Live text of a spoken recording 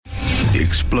The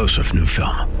explosive new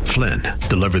film, Flynn,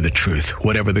 deliver the truth,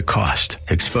 whatever the cost.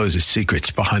 Exposes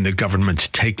secrets behind the government's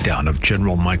takedown of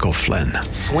General Michael Flynn.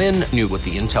 Flynn knew what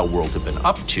the intel world had been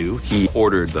up to. He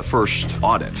ordered the first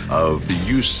audit of the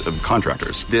use of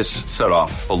contractors. This set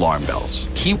off alarm bells.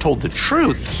 He told the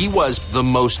truth. He was the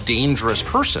most dangerous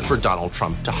person for Donald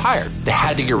Trump to hire. They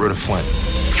had to get rid of Flynn.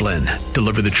 Flynn,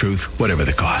 deliver the truth, whatever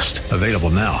the cost. Available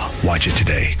now. Watch it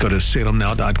today. Go to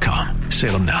salemnow.com.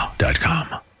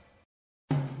 salemnow.com.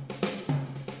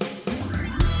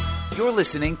 You're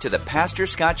listening to the Pastor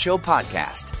Scott Show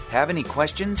podcast. Have any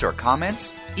questions or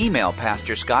comments? Email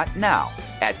Pastor Scott now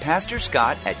at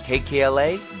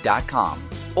pastorscott@kkla.com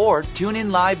or tune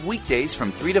in live weekdays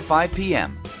from 3 to 5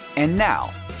 p.m. And now,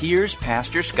 here's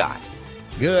Pastor Scott.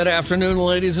 Good afternoon,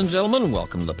 ladies and gentlemen.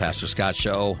 Welcome to the Pastor Scott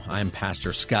Show. I'm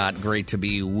Pastor Scott. Great to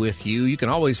be with you. You can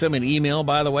always send me an email,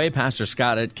 by the way,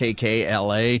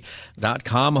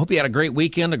 pastorscott@kkla.com. I hope you had a great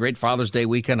weekend, a great Father's Day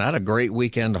weekend. I had a great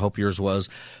weekend. I hope yours was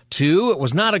too. It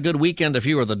was not a good weekend if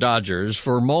you were the Dodgers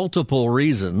for multiple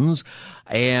reasons.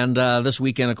 And this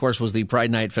weekend, of course, was the Pride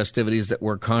Night festivities that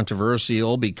were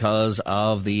controversial because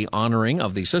of the honoring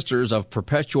of the Sisters of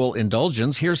Perpetual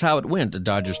Indulgence. Here's how it went at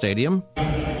Dodger Stadium.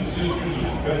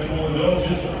 Perpetual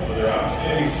Indulgence for their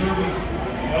outstanding service to the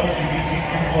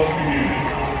LGBTQ+ community.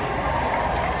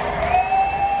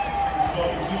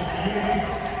 Result of Sister Unity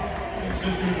and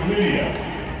Sister Lydia.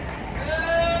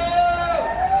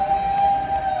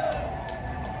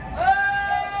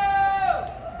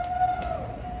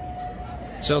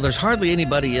 So there's hardly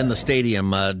anybody in the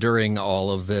stadium during all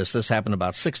of this. This happened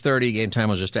about 6:30. Game time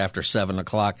was just after 7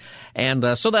 o'clock.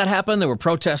 And so that happened. There were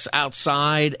protests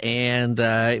outside, and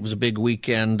it was a big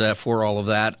weekend for all of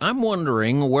that. I'm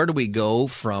wondering, where do we go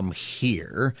from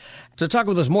here? To talk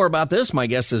with us more about this, my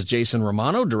guest is Jason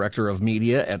Romano, Director of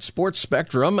Media at Sports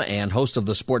Spectrum and host of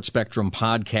the Sports Spectrum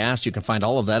podcast. You can find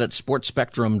all of that at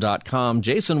sportspectrum.com.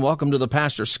 Jason, welcome to the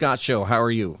Pastor Scott Show. How are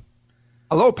you?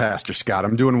 Hello, Pastor Scott.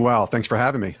 I'm doing well. Thanks for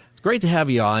having me. It's great to have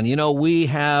you on. You know, we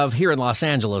have here in Los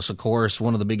Angeles, of course,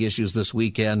 one of the big issues this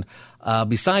weekend,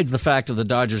 besides the fact of the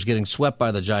Dodgers getting swept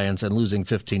by the Giants and losing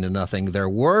 15-0, their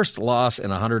worst loss in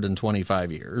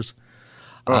 125 years.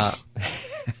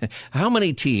 How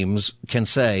many teams can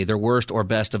say their worst or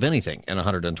best of anything in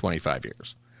 125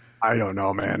 years? I don't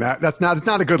know, man. It's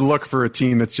not a good look for a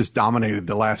team that's just dominated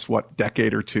the last,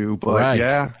 decade or two. But right.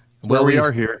 Yeah. Well, we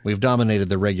are here. We've dominated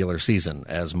the regular season,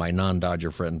 as my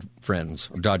non-Dodger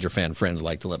Dodger fan friends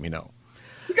like to let me know.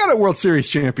 You got a World Series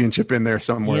championship in there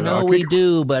somewhere. You know, we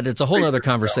do, but it's a whole other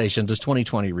conversation. Does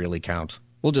 2020 really count?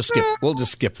 We'll just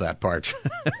skip that part.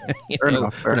 Fair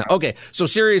enough. Okay, so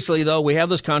seriously though, we have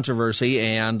this controversy,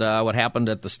 and what happened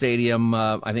at the stadium,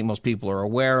 I think most people are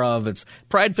aware of. It's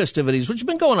Pride festivities, which have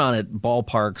been going on at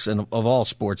ballparks and of all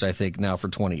sports, I think, now for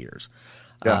 20 years.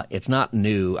 Yeah. It's not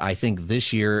new. I think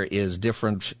this year is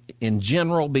different in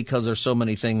general because there's so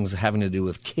many things having to do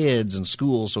with kids and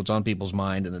schools, so it's on people's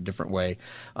mind in a different way.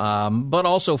 But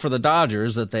also for the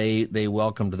Dodgers that they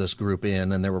welcomed this group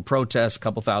in, and there were protests, a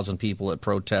couple thousand people at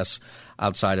protests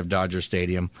outside of Dodger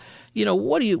Stadium. You know,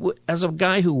 what do you, as a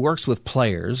guy who works with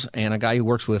players and a guy who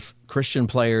works with Christian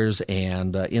players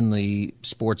and in the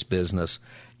sports business,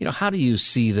 you know, how do you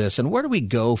see this, and where do we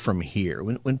go from here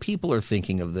when people are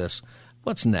thinking of this?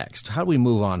 What's next? How do we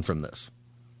move on from this?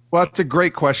 Well, it's a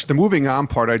great question. The moving on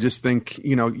part, I just think,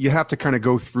 you know, you have to kind of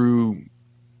go through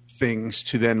things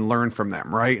to then learn from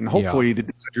them, right? And hopefully the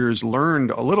Dodgers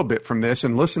learned a little bit from this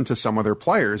and listened to some of their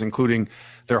players, including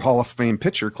their Hall of Fame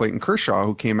pitcher, Clayton Kershaw,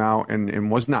 who came out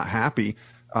and was not happy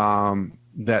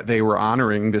that they were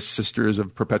honoring the Sisters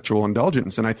of Perpetual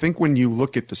Indulgence. And I think when you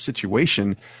look at the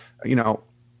situation, you know,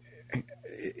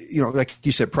 like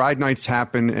you said, Pride Nights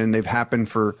happen, and they've happened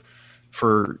for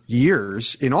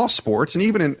years in all sports, and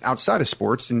even outside of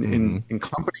sports, in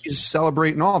companies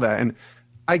celebrate and all that. And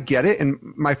I get it. And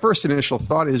my first initial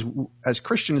thought is, as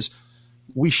Christians,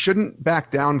 we shouldn't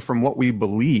back down from what we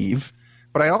believe.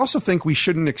 But I also think we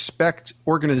shouldn't expect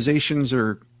organizations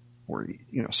or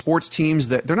sports teams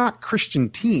that they're not Christian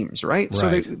teams, right? So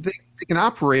they can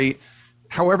operate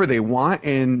however they want.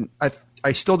 And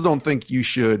I still don't think you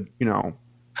should,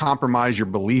 compromise your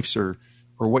beliefs or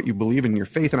what you believe in your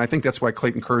faith. And I think that's why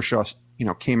Clayton Kershaw,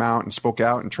 came out and spoke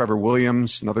out, and Trevor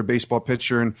Williams, another baseball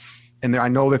pitcher. And I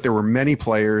know that there were many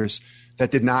players that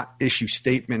did not issue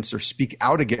statements or speak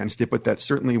out against it, but that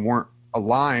certainly weren't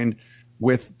aligned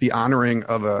with the honoring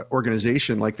of an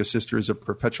organization like the Sisters of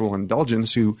Perpetual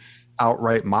Indulgence, who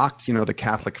outright mocked, the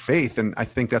Catholic faith. And I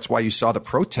think that's why you saw the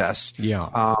protests.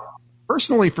 Yeah.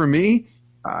 Personally, for me,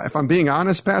 if I'm being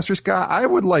honest, Pastor Scott, I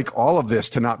would like all of this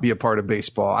to not be a part of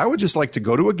baseball. I would just like to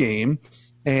go to a game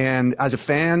And as a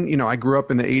fan, I grew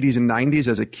up in the 80s and 90s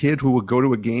as a kid who would go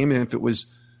to a game, and if it was,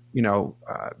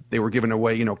 they were giving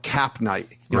away, cap night.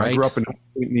 Right. I grew up in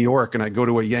New York, and I'd go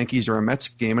to a Yankees or a Mets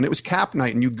game, and it was cap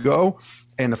night, and you'd go,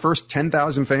 and the first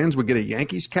 10,000 fans would get a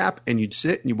Yankees cap, and you'd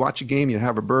sit and you'd watch a game, you'd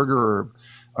have a burger or,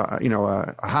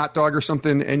 a hot dog or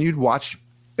something, and you'd watch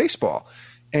baseball.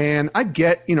 And I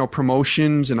get,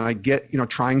 promotions, and I get,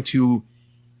 trying to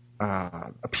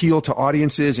appeal to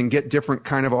audiences and get different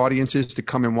kind of audiences to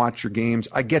come and watch your games.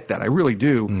 I get that. I really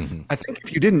do. Mm-hmm. I think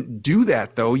if you didn't do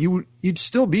that, though, you'd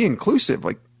still be inclusive.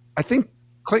 Like, I think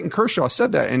Clayton Kershaw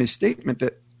said that in his statement,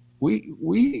 that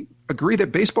we agree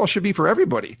that baseball should be for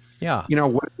everybody. Yeah.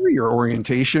 Whatever your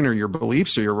orientation or your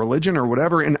beliefs or your religion or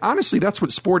whatever. And honestly, that's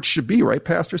what sports should be, right,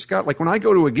 Pastor Scott? Like, when I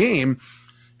go to a game,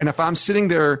 and if I'm sitting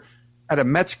there at a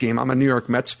Mets game, I'm a New York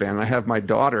Mets fan, and I have my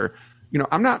daughter,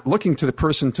 I'm not looking to the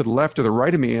person to the left or the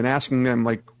right of me and asking them,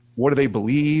 like, what do they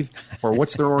believe or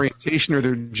what's their orientation or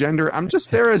their gender. I'm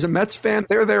just there as a Mets fan.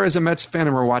 They're there as a Mets fan,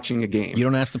 and we're watching a game. You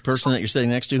don't ask the person that you're sitting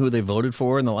next to who they voted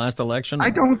for in the last election? I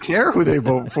don't care who they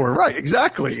vote for. Right,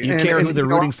 exactly. You care who they're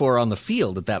rooting for on the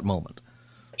field at that moment.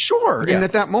 Sure. Yeah. And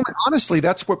at that moment, honestly,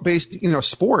 that's what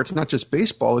sports, not just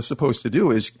baseball, is supposed to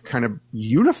do, is kind of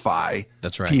unify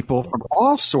people from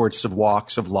all sorts of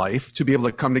walks of life to be able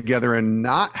to come together and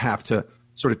not have to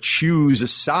sort of choose a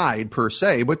side per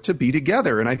se, but to be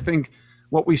together. And I think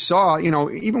what we saw,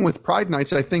 even with Pride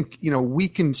Nights, I think, we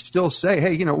can still say,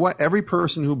 hey, you know what? Every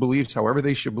person who believes however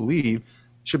they should believe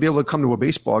should be able to come to a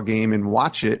baseball game and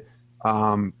watch it.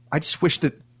 I just wish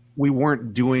that we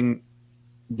weren't doing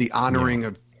the honoring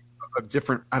of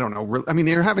different, I don't know. I mean,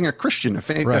 they're having a Christian, a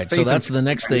faith. Right. So that's the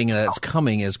next thing that's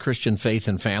coming is Christian Faith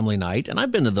and Family Night. And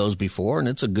I've been to those before, and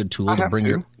it's a good tool to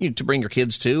bring your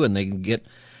kids to, and they can get,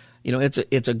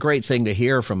 it's a great thing to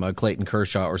hear from a Clayton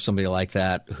Kershaw or somebody like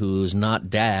that who's not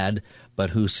dad, but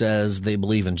who says they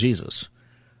believe in Jesus.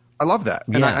 I love that.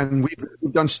 Yeah. And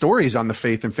we've done stories on the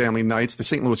Faith and Family Nights. The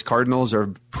St. Louis Cardinals are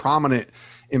prominent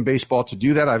in baseball to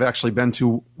do that. I've actually been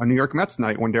to a New York Mets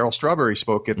night when Darryl Strawberry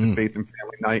spoke at the Faith and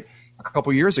Family Night a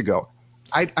couple years ago.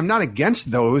 I'm not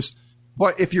against those,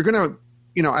 but if you're going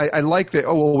to, I like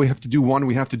that, we have to do one,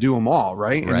 we have to do them all,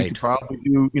 right? And you could probably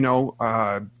do,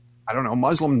 I don't know,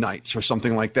 Muslim nights or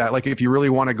something like that. Like, if you really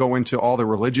want to go into all the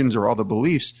religions or all the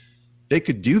beliefs, they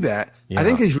could do that. Yeah. I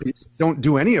think if we don't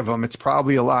do any of them, it's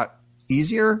probably a lot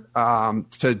easier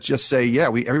to just say,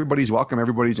 everybody's welcome,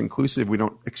 everybody's inclusive. We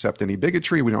don't accept any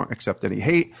bigotry, we don't accept any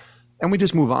hate, and we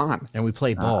just move on. And we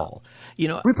play ball. We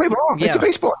play ball. Yeah. It's a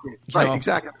baseball game. Right,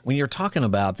 exactly. When you're talking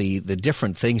about the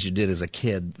different things you did as a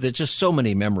kid, there's just so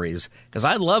many memories, because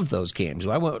I loved those games.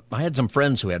 I had some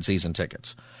friends who had season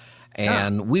tickets.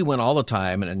 And we went all the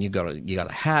time, and you got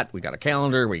a hat, we got a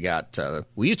calendar, we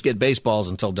used to get baseballs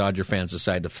until Dodger fans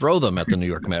decided to throw them at the New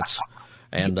York Mets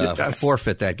and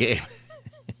forfeit that game.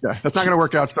 Yeah, that's not going to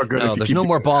work out so good. No, there's no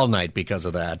more ball night because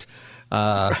of that.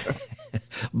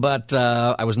 But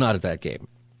I was not at that game.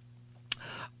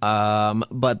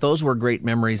 But those were great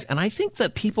memories, and I think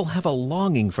that people have a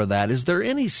longing for that. Is there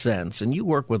any sense, and you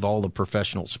work with all the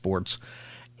professional sports,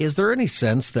 is there any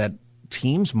sense that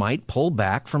teams might pull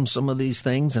back from some of these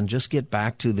things and just get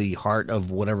back to the heart of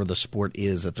whatever the sport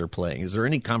is that they're playing? Is there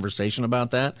any conversation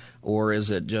about that, or is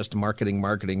it just marketing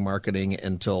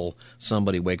until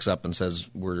somebody wakes up and says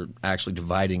we're actually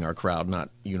dividing our crowd,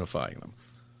 not unifying them?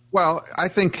 Well, I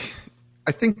think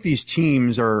these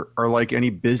teams are like any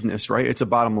business, right? It's a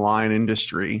bottom line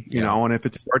industry, you know, and if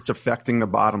it starts affecting the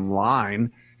bottom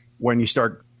line, when you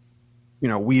start,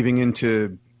 weaving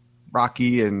into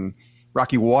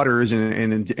rocky waters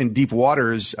and deep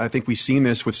waters, I think we've seen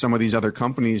this with some of these other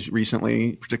companies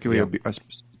recently, particularly a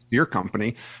beer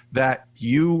company, that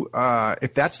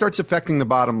if that starts affecting the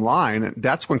bottom line,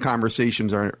 that's when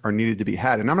conversations are needed to be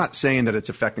had. And I'm not saying that it's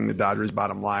affecting the Dodgers'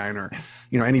 bottom line or,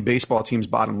 any baseball team's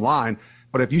bottom line.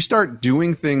 But if you start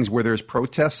doing things where there's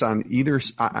protests on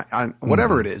on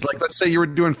whatever it is, like let's say you were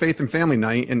doing Faith and Family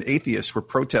Night and atheists were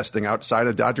protesting outside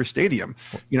of Dodger Stadium,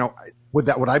 would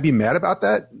I be mad about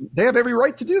that? They have every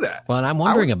right to do that. Well, and I'm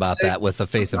wondering about that with the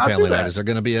Faith and Family Night. Is there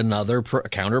going to be another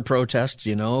counter protest,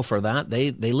 for that?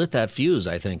 They lit that fuse,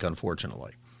 I think,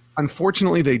 unfortunately.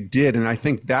 Unfortunately, they did, and I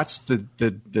think that's the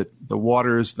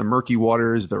waters, the murky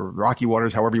waters, the rocky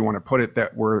waters, however you want to put it,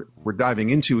 that we're diving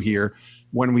into here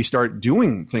when we start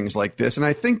doing things like this. And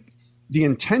I think the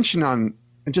intention and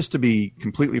just to be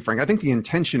completely frank, I think the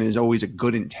intention is always a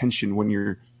good intention when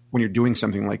you're doing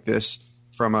something like this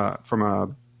from a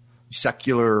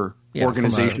secular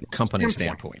organization, from a company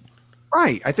standpoint.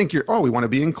 Right. I think we want to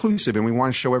be inclusive and we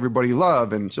want to show everybody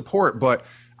love and support, but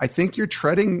I think you're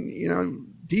treading,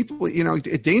 deeply,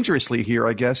 dangerously here,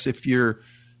 I guess, if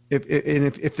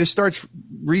this starts,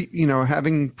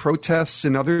 having protests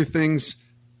and other things,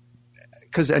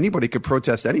 because anybody could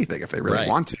protest anything if they really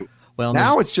want to. Well,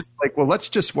 now it's just like, well, let's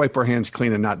just wipe our hands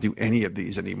clean and not do any of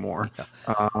these anymore.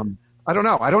 Yeah. I don't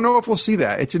know. I don't know if we'll see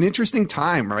that. It's an interesting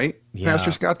time, right,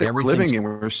 Pastor Scott, that we're living in.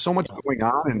 There's so much going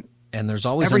on, and there's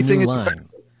always everything a new line.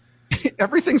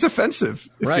 Everything's offensive.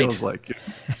 It feels like.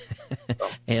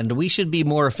 And we should be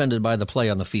more offended by the play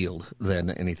on the field than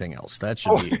anything else. That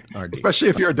should be our deal. Especially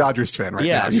if you're a Dodgers fan now.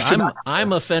 Yes,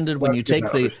 I'm offended when you take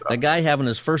the guy having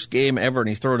his first game ever and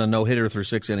he's throwing a no-hitter through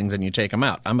 6 innings and you take him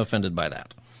out. I'm offended by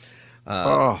that.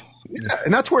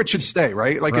 And that's where it should stay,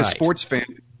 right? Like a sports fan.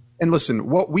 And listen,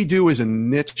 what we do is a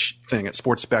niche thing at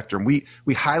Sports Spectrum.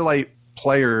 We highlight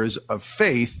players of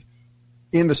faith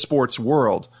in the sports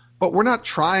world. But we're not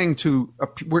trying to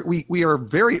we are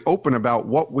very open about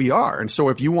what we are. And so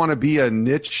if you want to be a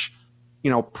niche,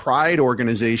 pride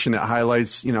organization that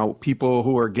highlights, people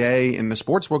who are gay in the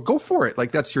sports world, go for it.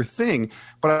 Like, that's your thing.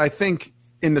 But I think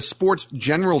in the sports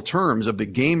general terms of the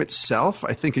game itself,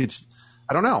 I think it's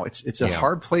a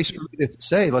hard place for me to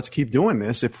say, let's keep doing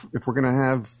this if we're going to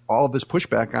have all of this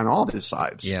pushback on all these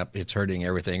sides. Yep, it's hurting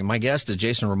everything. My guest is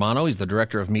Jason Romano. He's the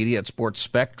director of media at Sports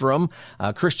Spectrum,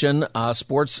 Christian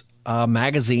sports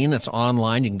magazine. It's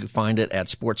online. You can find it at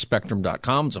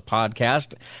sportspectrum.com. It's a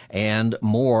podcast and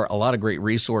more. A lot of great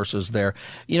resources there.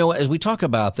 As we talk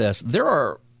about this, there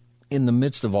are, in the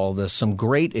midst of all this, some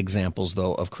great examples,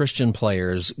 though, of Christian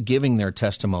players giving their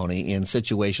testimony in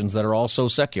situations that are also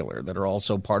secular, that are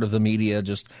also part of the media.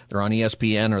 Just they're on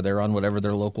ESPN or they're on whatever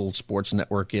their local sports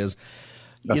network is.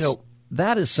 Yes.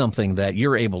 That is something that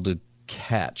you're able to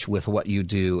catch with what you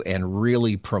do and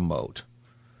really promote.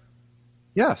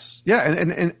 Yes.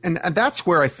 Yeah. And that's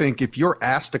where I think if you're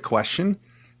asked a question,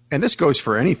 and this goes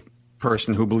for any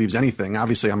person who believes anything.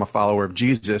 Obviously, I'm a follower of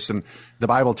Jesus, and the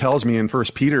Bible tells me in 1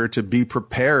 Peter to be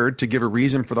prepared to give a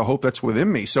reason for the hope that's within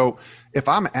me. So if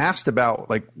I'm asked about,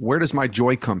 like, where does my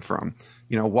joy come from?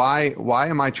 Why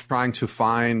am I trying to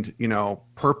find,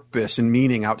 purpose and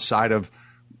meaning outside of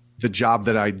the job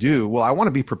that I do? Well, I want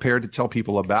to be prepared to tell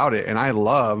people about it. And I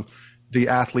love the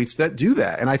athletes that do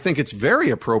that. And I think it's very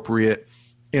appropriate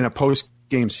in a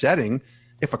post-game setting,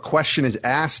 if a question is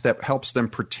asked that helps them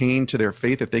pertain to their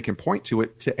faith, if they can point to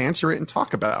it, to answer it and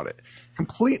talk about it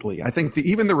completely. I think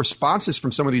even the responses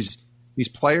from some of these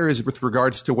players with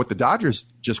regards to what the Dodgers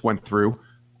just went through,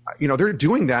 they're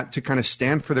doing that to kind of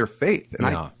stand for their faith. And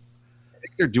I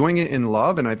think they're doing it in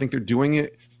love, and I think they're doing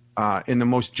it in the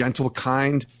most gentle,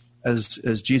 kind,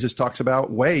 as Jesus talks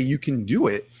about, way you can do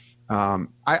it.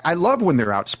 I love when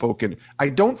they're outspoken. I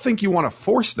don't think you want to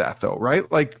force that, though,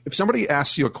 right? Like, if somebody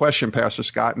asks you a question, Pastor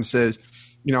Scott, and says,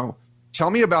 tell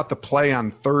me about the play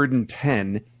on 3rd and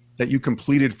 10 that you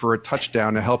completed for a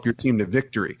touchdown to help your team to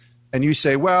victory. And you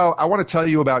say, well, I want to tell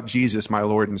you about Jesus, my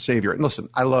Lord and Savior. And listen,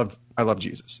 I love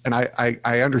Jesus. And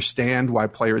I understand why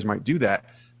players might do that.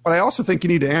 But I also think you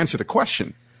need to answer the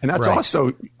question. And that's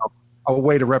also a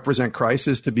way to represent Christ,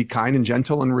 is to be kind and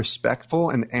gentle and respectful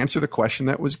and answer the question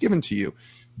that was given to you.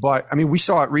 But, I mean, we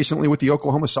saw it recently with the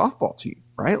Oklahoma softball team,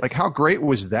 right? Like, how great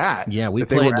was that? Yeah, we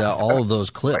played all of those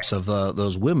clips of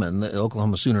those women. The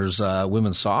Oklahoma Sooners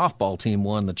women's softball team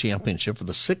won the championship for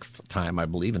the 6th time, I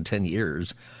believe, in 10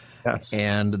 years. Yes.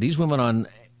 And these women on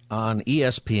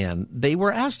ESPN, they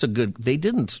were asked they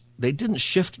didn't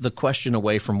shift the question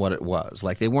away from what it was.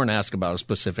 Like, they weren't asked about a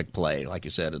specific play, like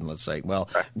you said, and let's say, well,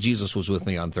 Jesus was with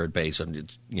me on third base, and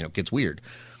it gets weird.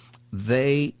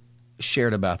 They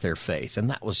shared about their faith, and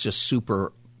that was just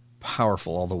super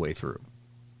powerful all the way through.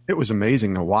 It was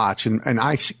amazing to watch, and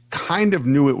I kind of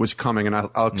knew it was coming, and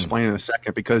I'll explain in a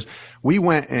second, because we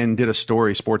went and did a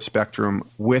story, Sports Spectrum,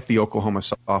 with the Oklahoma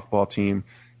softball team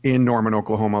in Norman,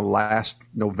 Oklahoma last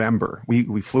November.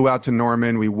 We flew out to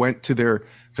Norman. We went to their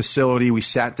facility. We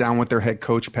sat down with their head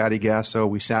coach, Patty Gasso.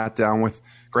 We sat down with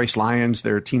Grace Lyons,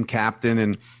 their team captain,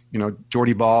 and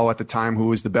Jordy Ball at the time, who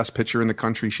was the best pitcher in the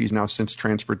country. She's now since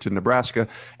transferred to Nebraska,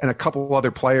 and a couple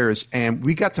other players. And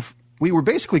we were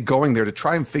basically going there to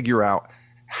try and figure out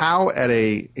how at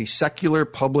a secular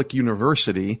public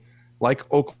university like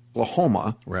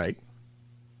Oklahoma, right,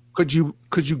 could you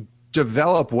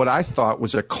develop what I thought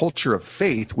was a culture of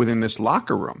faith within this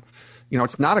locker room.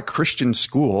 It's not a Christian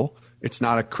school. It's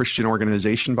not a Christian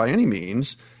organization by any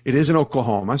means. It is in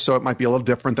Oklahoma, so it might be a little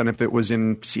different than if it was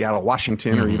in Seattle,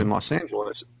 Washington, or even Los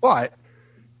Angeles. But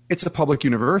it's a public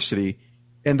university,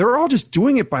 and they're all just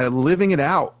doing it by living it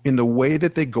out in the way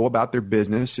that they go about their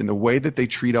business, in the way that they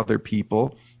treat other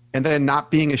people, and then not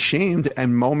being ashamed,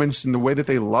 and moments in the way that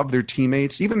they love their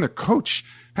teammates. Even their coach,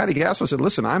 Patty Gasso, said,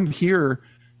 listen, I'm here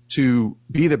to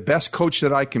be the best coach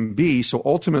that I can be. So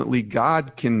ultimately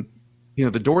God can,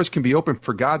 the doors can be open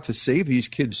for God to save these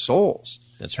kids' souls.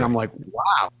 That's right. And I'm like,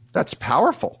 wow, that's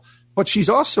powerful. But she's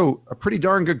also a pretty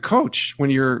darn good coach when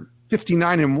you're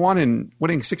 59-1 and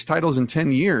winning 6 titles in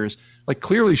 10 years. Like,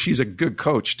 clearly she's a good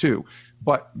coach too.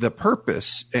 But the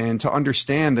purpose, and to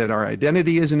understand that our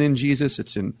identity isn't in Jesus,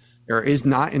 is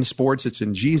not in sports, it's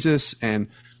in Jesus. And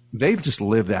they've just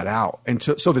lived that out. And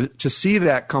to see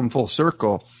that come full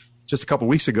circle just a couple of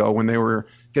weeks ago when they were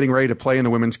getting ready to play in the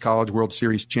Women's College World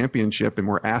Series Championship and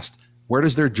were asked, where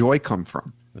does their joy come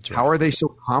from? That's right. How are they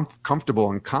so comfortable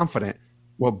and confident?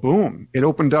 Well, boom, it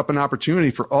opened up an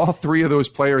opportunity for all 3 of those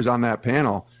players on that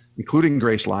panel, including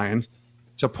Grace Lyons,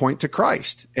 to point to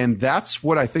Christ. And that's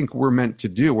what I think we're meant to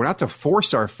do. We're not to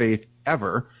force our faith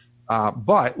ever,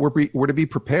 but we're to be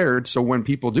prepared. So when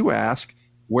people do ask,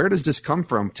 where does this come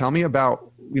from? Tell me about,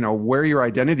 where your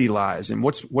identity lies and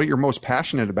what you're most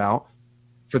passionate about.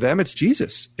 For them, it's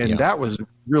Jesus. And that was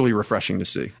really refreshing to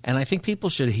see. And I think people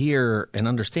should hear and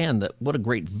understand that what a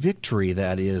great victory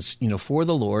that is, for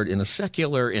the Lord in a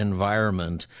secular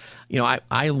environment.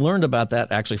 I learned about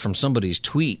that actually from somebody's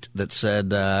tweet that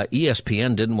said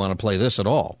ESPN didn't want to play this at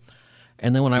all.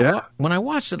 And then when I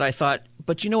watched it, I thought,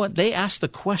 but you know what? They asked the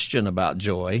question about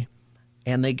joy,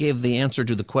 and they gave the answer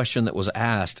to the question that was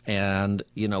asked. And,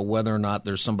 whether or not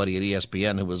there's somebody at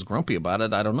ESPN who was grumpy about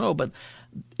it, I don't know. But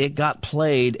it got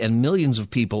played, and millions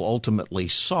of people ultimately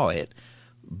saw it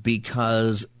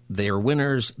because they're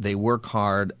winners, they work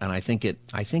hard, and I think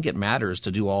it matters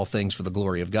to do all things for the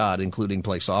glory of God, including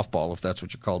play softball if that's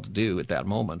what you're called to do at that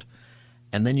moment.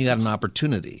 And then you got an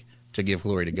opportunity to give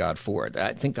glory to God for it.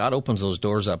 I think God opens those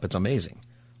doors up. It's amazing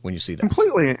when you see that.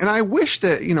 Completely. And I wish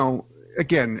that,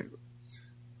 again,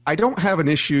 I don't have an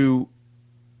issue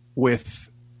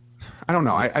with, I don't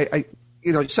know, I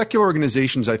secular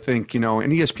organizations, I think, and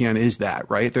ESPN is that,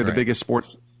 right? They're the biggest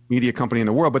sports media company in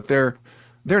the world, but they're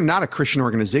not a Christian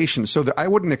organization. So I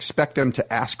wouldn't expect them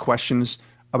to ask questions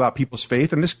about people's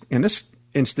faith. And in this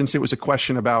instance, it was a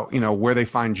question about, where they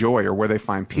find joy or where they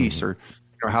find peace or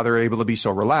how they're able to be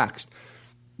so relaxed.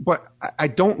 But I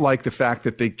don't like the fact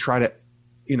that they try to,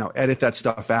 edit that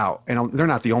stuff out. And they're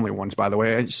not the only ones, by the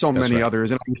way. So many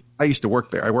others. And I used to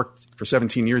work there. I worked for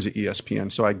 17 years at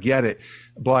ESPN, so I get it.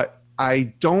 But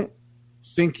I don't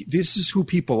think this is who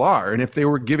people are. And if they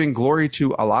were giving glory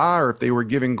to Allah, or if they were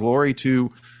giving glory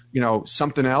to,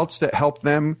 something else that helped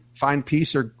them find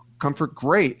peace or comfort,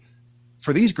 great.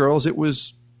 For these girls, it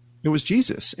was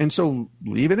Jesus. And so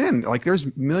leave it in. Like,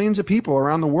 there's millions of people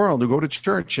around the world who go to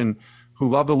church and who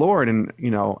love the Lord. And,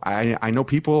 I know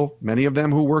people, many of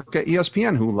them who work at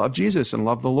ESPN, who love Jesus and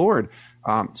love the Lord.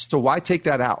 So why take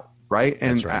that out? Right.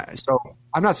 And so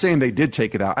I'm not saying they did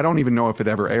take it out. I don't even know if it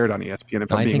ever aired on ESPN,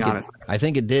 if I'm being honest. I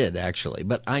think it did, actually.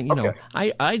 But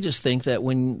I just think that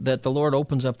that the Lord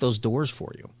opens up those doors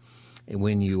for you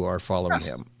when you are following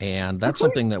him. And that's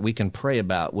something that we can pray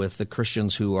about with the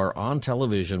Christians who are on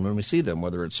television when we see them,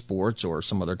 whether it's sports or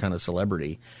some other kind of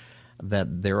celebrity,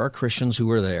 that there are Christians who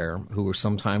are there who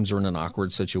sometimes are in an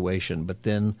awkward situation, but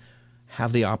then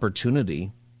have the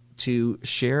opportunity to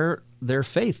share their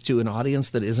faith to an audience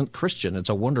that isn't Christian. It's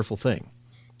a wonderful thing.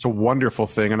 It's a wonderful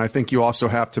thing. And I think you also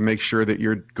have to make sure that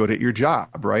you're good at your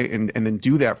job, right? And then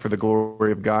do that for the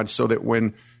glory of God, so that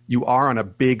when you are on a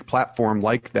big platform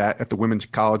like that at the Women's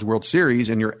College World Series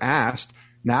and you're asked,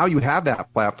 now you have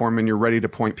that platform and you're ready to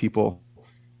point people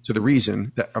to the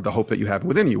reason of the hope that you have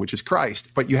within you, which is Christ.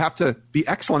 But you have to be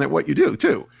excellent at what you do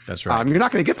too. That's right. You're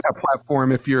not going to get that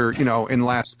platform if you're, in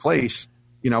last place,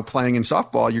 playing in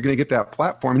softball. You're going to get that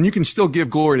platform, and you can still give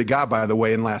glory to God, by the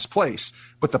way, in last place.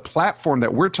 But the platform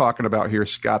that we're talking about here,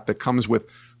 Scott, that comes with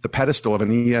the pedestal of an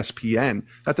ESPN,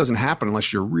 that doesn't happen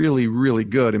unless you're really, really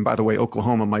good. And by the way,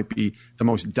 Oklahoma might be the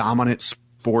most dominant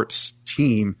sports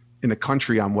team in the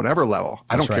country on whatever level.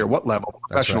 I don't care what level,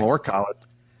 professional or college.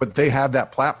 But they have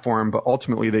that platform, but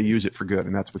ultimately they use it for good,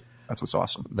 and that's what's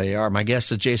awesome. They are. My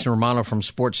guest is Jason Romano from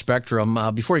Sports Spectrum.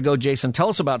 Before you go, Jason, tell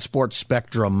us about Sports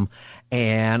Spectrum.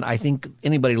 And I think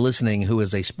anybody listening who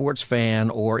is a sports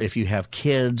fan, or if you have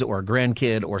kids or a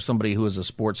grandkid or somebody who is a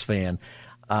sports fan,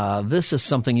 this is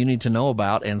something you need to know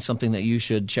about and something that you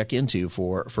should check into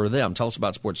for them. Tell us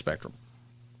about Sports Spectrum.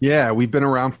 Yeah, we've been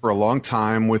around for a long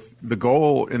time with the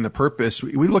goal and the purpose.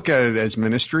 We look at it as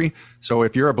ministry. So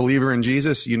if you're a believer in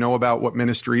Jesus, you know about what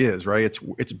ministry is, right?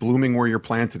 It's blooming where you're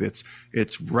planted.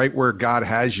 It's right where God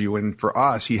has you. And for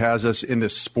us, he has us in the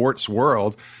sports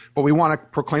world, but we want to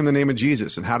proclaim the name of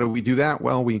Jesus. And how do we do that?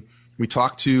 Well, we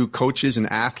talk to coaches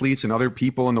and athletes and other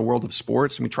people in the world of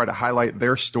sports, and we try to highlight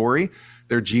their story,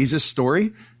 their Jesus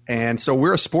story, And so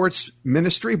we're a sports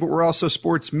ministry, but we're also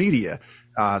sports media.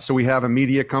 So we have a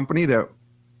media company that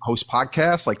hosts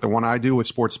podcasts like the one I do with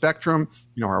Sports Spectrum.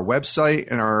 Our website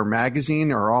and our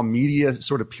magazine are all media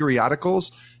sort of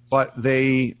periodicals, but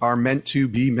they are meant to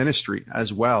be ministry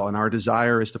as well. And our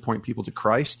desire is to point people to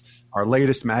Christ. Our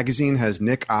latest magazine has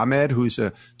Nick Ahmed, who's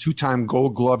a 2-time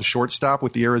Gold Glove shortstop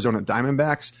with the Arizona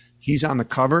Diamondbacks. He's on the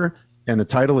cover, and the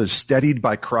title is Steadied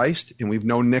by Christ. And we've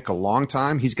known Nick a long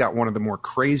time. He's got one of the more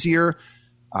crazier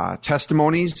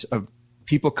testimonies of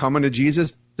people coming to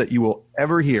Jesus that you will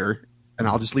ever hear. And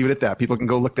I'll just leave it at that. People can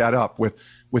go look that up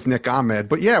with Nick Ahmed.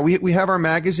 But yeah, we have our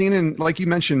magazine. And like you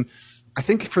mentioned, I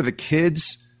think for the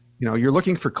kids, you're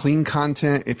looking for clean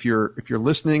content. If you're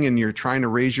listening and you're trying to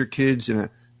raise your kids in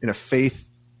a faith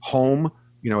home,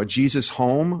 a Jesus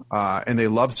home, and they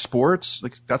love sports,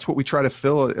 like that's what we try to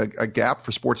fill a gap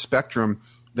for Sports Spectrum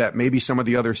that maybe some of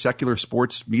the other secular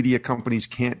sports media companies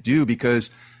can't do, because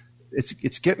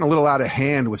it's getting a little out of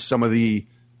hand with some of the,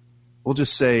 we'll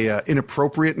just say,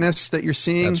 inappropriateness that you're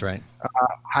seeing. That's right.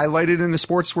 Highlighted in the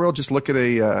sports world. Just look at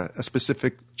a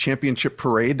specific championship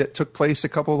parade that took place a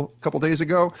couple days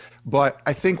ago. But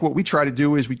I think what we try to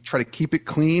do is we try to keep it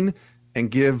clean and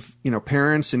give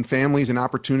parents and families an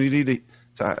opportunity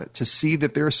to see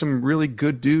that there are some really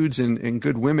good dudes and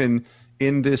good women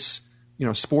in this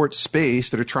sports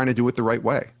space that are trying to do it the right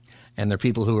way. And they're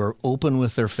people who are open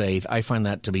with their faith. I find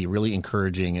that to be really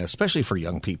encouraging, especially for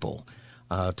young people.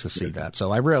 To see that.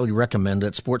 So I really recommend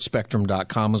it.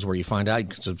 SportsSpectrum.com is where you find out. You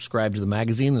can subscribe to the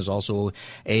magazine. There's also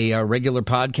a regular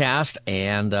podcast,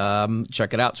 and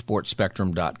check it out,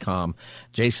 SportsSpectrum.com.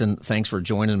 Jason, thanks for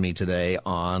joining me today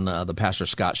on the Pastor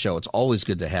Scott Show. It's always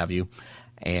good to have you.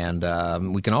 And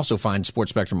we can also find Sports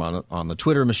Spectrum on the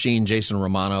Twitter machine. Jason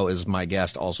Romano is my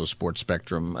guest, also Sports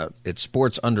Spectrum. It's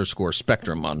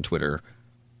Sports_Spectrum on Twitter,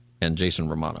 and Jason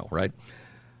Romano, right?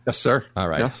 Yes, sir. All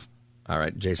right. Yes. All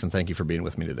right, Jason, thank you for being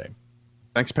with me today.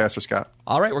 Thanks, Pastor Scott.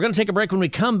 All right, we're going to take a break. When we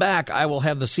come back, I will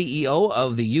have the CEO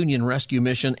of the Union Rescue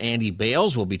Mission, Andy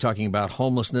Bales. We'll be talking about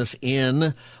homelessness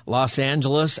in Los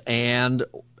Angeles and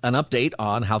an update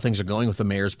on how things are going with the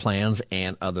mayor's plans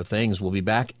and other things. We'll be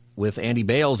back with Andy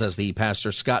Bales as the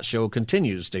Pastor Scott Show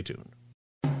continues. Stay tuned.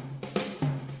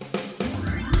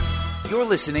 You're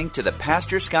listening to the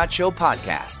Pastor Scott Show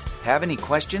podcast. Have any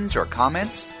questions or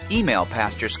comments? Email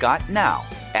Pastor Scott now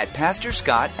at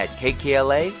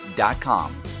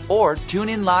pastorscott@kkla.com or tune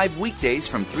in live weekdays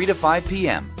from 3 to 5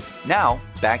 p.m. Now,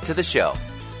 back to the show.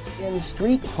 In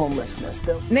street homelessness,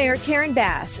 though. Mayor Karen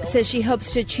Bass says she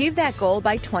hopes to achieve that goal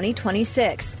by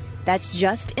 2026. That's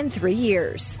just in 3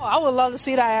 years. I would love to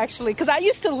see that, actually, because I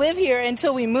used to live here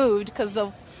until we moved because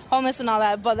of homeless and all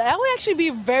that, but that would actually be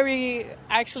very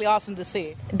awesome to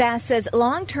see. Bass says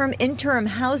long-term interim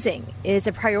housing is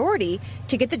a priority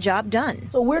to get the job done.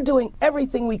 So we're doing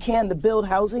everything we can to build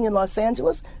housing in Los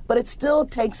Angeles, but it still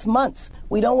takes months.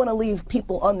 We don't want to leave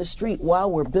people on the street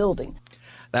while we're building.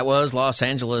 That was Los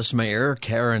Angeles Mayor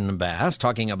Karen Bass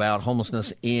talking about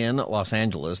homelessness in Los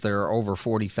Angeles. There are over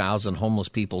 40,000 homeless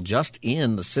people just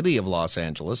in the city of Los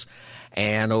Angeles,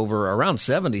 and over around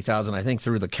 70,000, I think,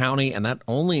 through the county, and that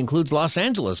only includes Los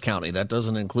Angeles County. That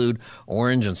doesn't include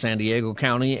Orange and San Diego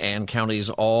County and counties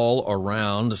all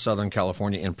around Southern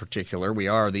California in particular. We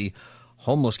are the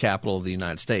homeless capital of the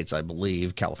United States, I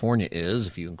believe. California is,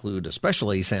 if you include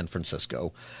especially San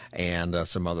Francisco and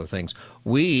some other things.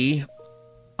 We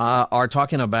are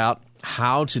talking about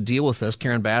how to deal with this.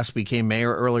 Karen Bass became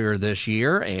mayor earlier this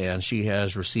year, and she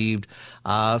has received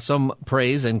some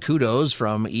praise and kudos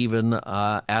from even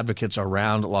advocates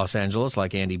around Los Angeles,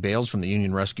 like Andy Bales from the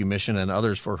Union Rescue Mission and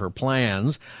others, for her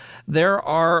plans. There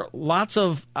are lots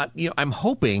of, I'm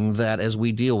hoping that as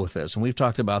we deal with this, and we've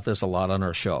talked about this a lot on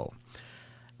our show,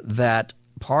 that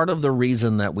part of the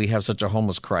reason that we have such a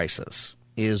homeless crisis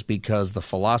is because the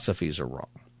philosophies are wrong.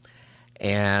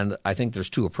 And I think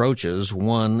there's two approaches.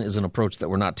 One is an approach that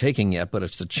we're not taking yet, but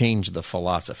it's to change the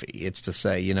philosophy. It's to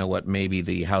say, you know what, maybe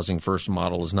the housing first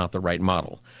model is not the right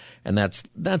model. And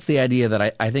that's the idea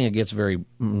that I think it gets very,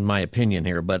 my opinion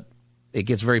here, but it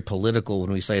gets very political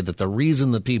when we say that the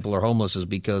reason that people are homeless is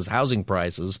because housing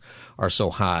prices are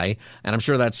so high. And I'm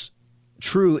sure that's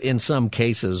true in some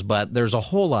cases, but there's a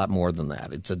whole lot more than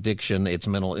that. It's addiction, it's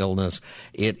mental illness.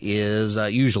 It is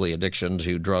usually addiction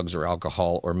to drugs or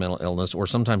alcohol or mental illness, or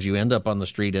sometimes you end up on the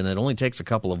street and it only takes a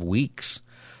couple of weeks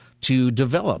to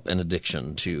develop an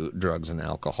addiction to drugs and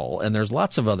alcohol. And there's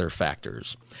lots of other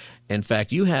factors. In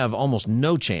fact, you have almost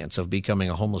no chance of becoming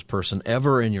a homeless person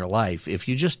ever in your life if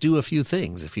you just do a few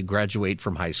things. If you graduate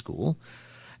from high school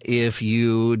if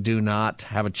you do not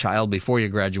have a child before you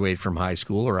graduate from high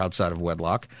school or outside of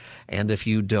wedlock, and if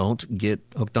you don't get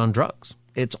hooked on drugs.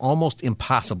 It's almost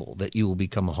impossible that you will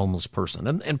become a homeless person.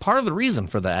 And part of the reason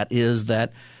for that is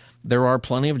that there are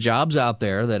plenty of jobs out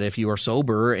there that if you are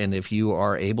sober and if you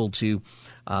are able to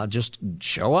just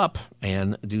show up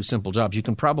and do simple jobs, you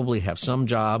can probably have some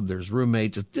job. There's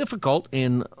roommates. It's difficult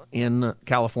in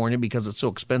California because it's so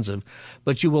expensive,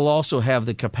 but you will also have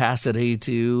the capacity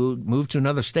to move to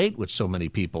another state, which so many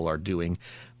people are doing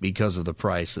because of the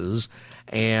prices.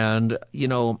 And, you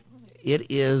know,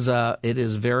 it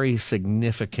is very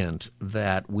significant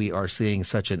that we are seeing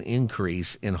such an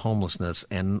increase in homelessness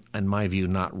and, in my view,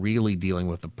 not really dealing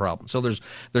with the problem. So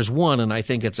there's one, and I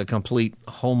think it's a complete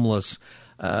homeless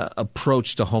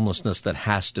approach to homelessness that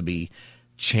has to be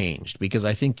changed, because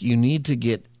I think you need to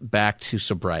get back to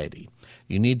sobriety.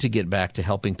 You need to get back to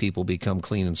helping people become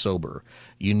clean and sober.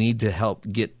 You need to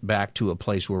help get back to a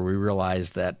place where we realize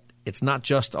that it's not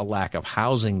just a lack of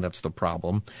housing that's the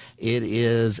problem. It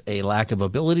is a lack of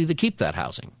ability to keep that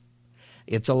housing.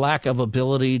 It's a lack of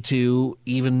ability to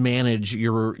even manage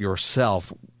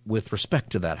yourself with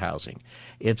respect to that housing.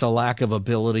 It's a lack of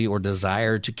ability or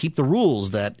desire to keep the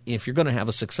rules that if you're going to have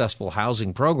a successful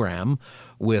housing program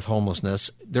with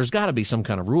homelessness, there's got to be some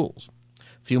kind of rules.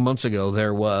 A few months ago,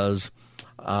 there was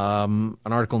an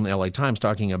article in the LA Times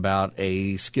talking about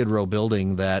a Skid Row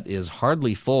building that is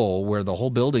hardly full, where the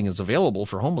whole building is available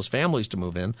for homeless families to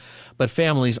move in, but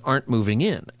families aren't moving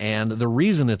in. And the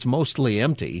reason it's mostly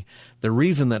empty, the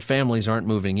reason that families aren't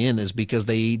moving in is because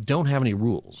they don't have any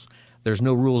rules. There's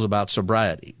no rules about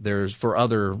sobriety. There's for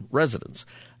other residents.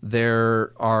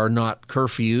 There are not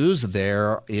curfews.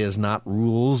 There is not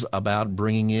rules about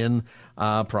bringing in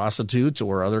prostitutes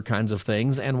or other kinds of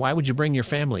things. And why would you bring your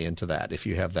family into that if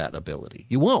you have that ability?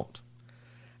 You won't.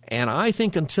 And I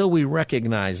think until we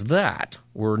recognize that,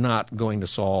 we're not going to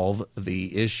solve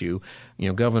the issue. You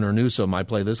know, Governor Newsom, I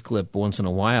play this clip once in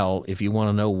a while. If you want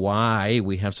to know why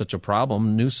we have such a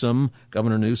problem,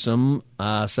 Governor Newsom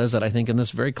says that, I think, in this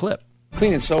very clip.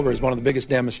 Clean and sober is one of the biggest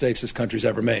damn mistakes this country's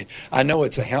ever made. I know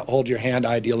it's a hold-your-hand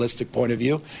idealistic point of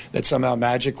view that somehow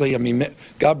magically, I mean,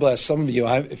 God bless some of you.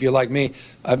 If you're like me,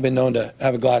 I've been known to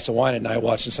have a glass of wine at night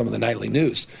watching some of the nightly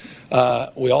news.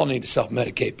 We all need to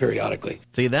self-medicate periodically.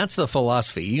 See, that's the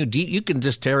philosophy. You can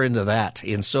just tear into that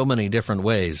in so many different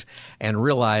ways and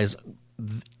realize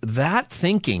that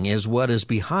thinking is what is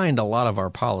behind a lot of our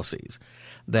policies.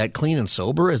 That clean and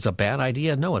sober is a bad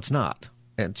idea? No, it's not.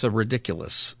 It's a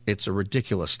ridiculous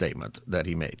statement that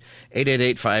he made.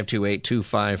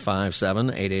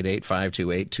 888-528-2557,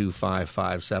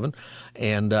 888-528-2557.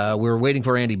 And we're waiting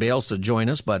for Andy Bales to join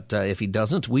us, but if he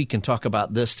doesn't, we can talk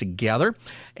about this together.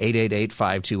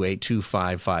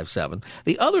 888-528-2557.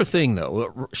 The other thing,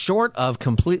 though, short of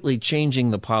completely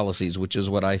changing the policies, which is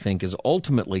what I think is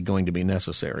ultimately going to be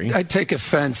necessary. I take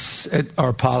offense at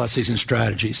our policies and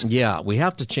strategies. Yeah, we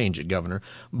have to change it, Governor.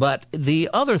 But the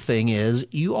other thing is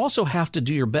you also have to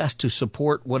do your best to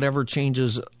support whatever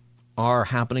changes are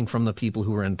happening from the people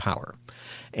who are in power.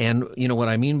 And, you know, what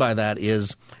I mean by that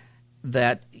is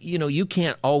that, you know, you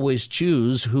can't always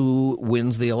choose who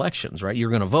wins the elections, right?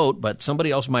 You're going to vote, but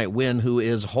somebody else might win who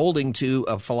is holding to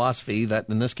a philosophy that,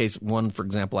 in this case, one, for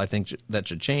example, I think that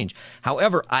should change.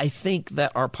 However, I think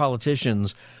that our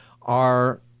politicians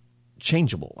are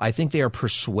changeable. I think they are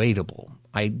persuadable.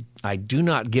 I do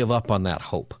not give up on that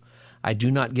hope. I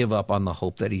do not give up on the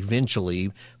hope that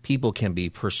eventually people can be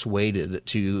persuaded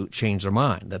to change their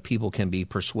mind, that people can be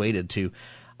persuaded to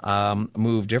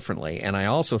move differently. And I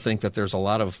also think that there's a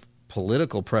lot of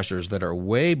political pressures that are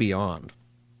way beyond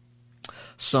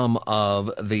some of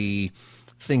the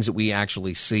things that we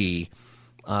actually see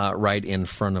right in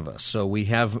front of us. So we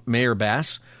have Mayor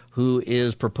Bass, who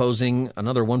is proposing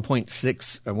another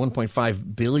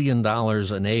 $1.5 billion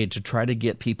in aid to try to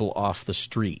get people off the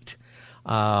street.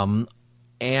 And,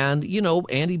 you know,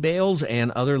 Andy Bales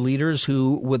and other leaders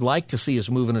who would like to see us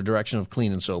move in a direction of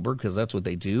clean and sober, because that's what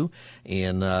they do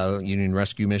in Union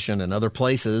Rescue Mission and other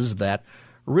places that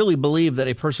really believe that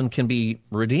a person can be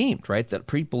redeemed, right? That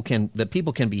people can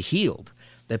be healed,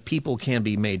 that people can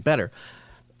be made better.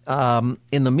 In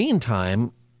the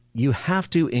meantime, you have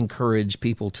to encourage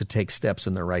people to take steps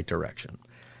in the right direction.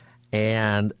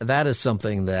 And that is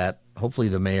something that hopefully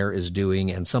the mayor is doing,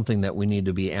 and something that we need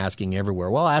to be asking everywhere,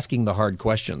 while asking the hard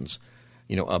questions,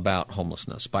 you know, about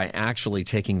homelessness, by actually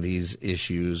taking these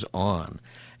issues on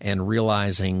and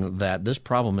realizing that this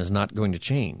problem is not going to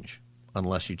change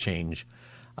unless you change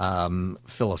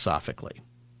philosophically.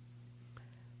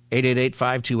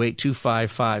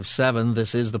 888-528-2557.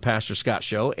 This is the Pastor Scott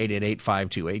Show,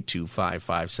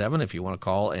 888-528-2557, if you want to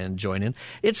call and join in.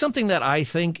 It's something that I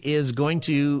think is going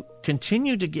to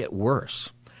continue to get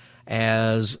worse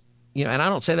as, and I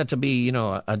don't say that to be,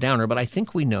 a downer, but I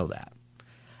think we know that.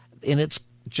 And it's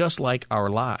just like our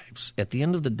lives. At the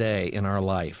end of the day in our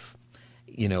life,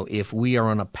 if we are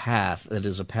on a path that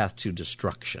is a path to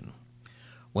destruction,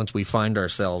 once we find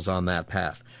ourselves on that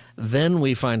path, then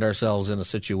we find ourselves in a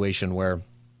situation where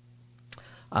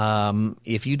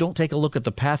if you don't take a look at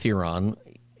the path you're on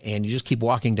and you just keep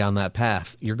walking down that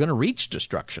path, you're going to reach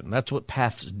destruction. That's what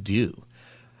paths do.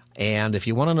 And if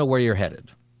you want to know where you're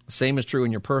headed, the same is true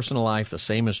in your personal life, the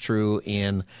same is true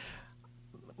in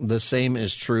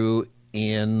the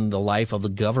life of the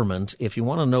government. If you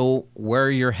want to know where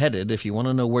you're headed, if you want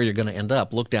to know where you're going to end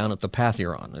up, look down at the path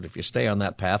you're on. And if you stay on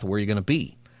that path, where are you going to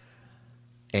be?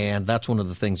 And that's one of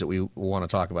the things that we want to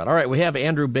talk about. All right, we have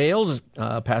Andrew Bales,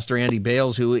 Pastor Andy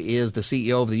Bales, who is the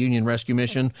CEO of the Union Rescue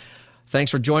Mission.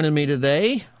 Thanks for joining me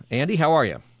today. Andy, how are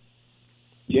you?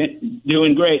 Yeah,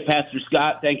 doing great, Pastor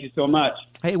Scott. Thank you so much.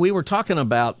 Hey, we were talking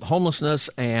about homelessness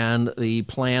and the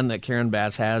plan that Karen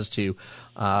Bass has to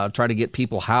try to get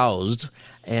people housed.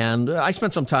 And I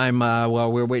spent some time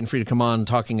while we were waiting for you to come on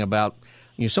talking about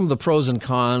some of the pros and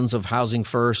cons of housing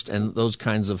first and those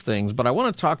kinds of things. But I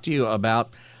want to talk to you about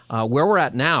where we're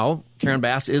at now. Karen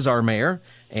Bass is our mayor,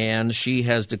 and she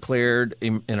has declared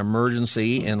an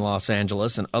emergency in Los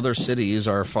Angeles, and other cities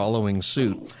are following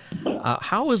suit.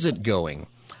 How is it going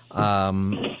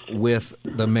with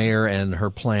the mayor and her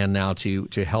plan now to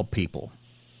help people?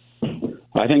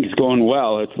 I think it's going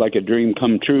well. It's like a dream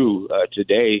come true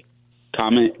today,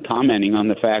 commenting on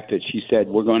the fact that she said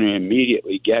we're going to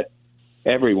immediately get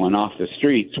everyone off the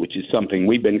streets, which is something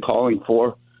we've been calling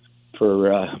for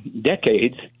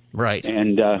decades. Right.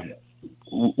 And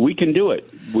we can do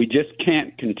it. We just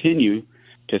can't continue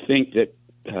to think that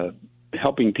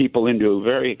helping people into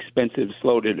very expensive,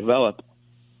 slow-to-develop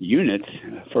units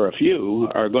for a few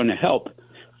are going to help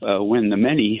when the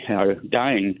many are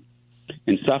dying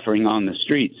and suffering on the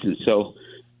streets. And so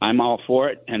I'm all for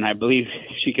it, and I believe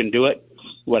she can do it.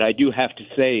 What I do have to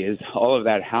say is all of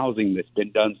that housing that's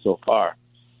been done so far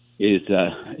is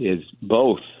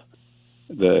both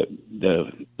the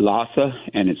LASA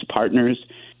and its partners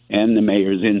and the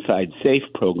Mayor's Inside Safe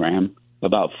program.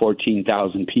 About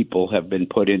 14,000 people have been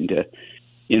put into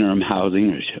interim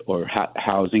housing or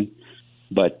housing.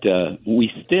 But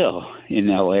we still, in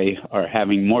L.A., are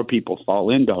having more people fall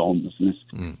into homelessness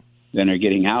than are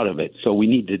getting out of it. So we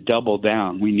need to double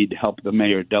down. We need to help the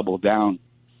mayor double down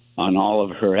on all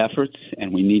of her efforts,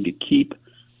 and we need to keep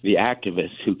the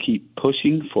activists who keep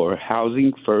pushing for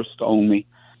housing first only.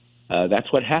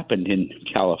 That's what happened in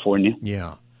California.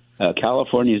 Yeah.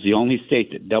 California is the only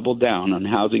state that doubled down on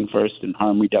housing first and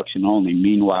harm reduction only.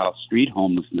 Meanwhile, street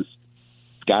homelessness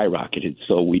skyrocketed.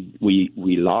 So we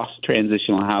lost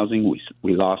transitional housing.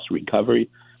 We lost recovery.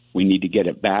 We need to get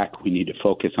it back. We need to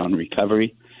focus on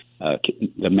recovery.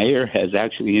 The mayor has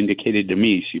actually indicated to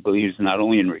me she believes not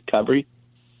only in recovery,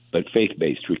 but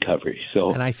faith-based recovery.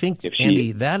 So, and I think,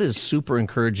 Andy, that is super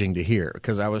encouraging to hear,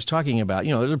 because I was talking about,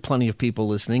 there are plenty of people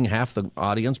listening. Half the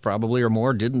audience, probably or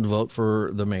more, didn't vote for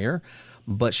the mayor,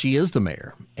 but she is the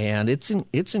mayor. And it's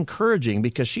encouraging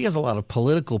because she has a lot of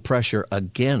political pressure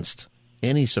against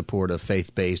any support of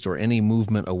faith-based or any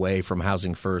movement away from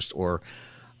housing first or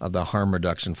the harm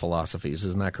reduction philosophies.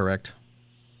 Isn't that correct?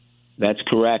 That's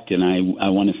correct. And I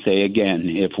want to say again,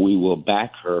 if we will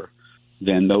back her,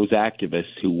 then those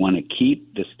activists who want to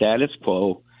keep the status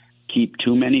quo, keep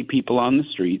too many people on the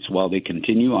streets while they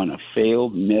continue on a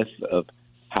failed myth of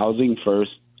housing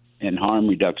first and harm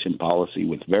reduction policy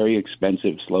with very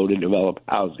expensive, slow-to-develop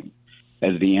housing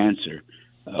as the answer,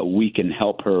 we can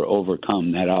help her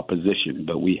overcome that opposition.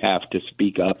 But we have to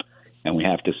speak up and we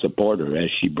have to support her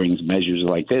as she brings measures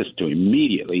like this to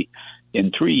immediately,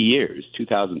 in 3 years,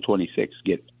 2026,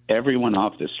 get everyone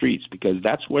off the streets, because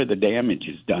that's where the damage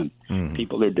is done.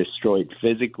 People are destroyed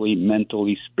physically,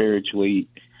 mentally, spiritually,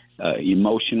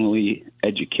 emotionally,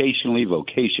 educationally,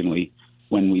 vocationally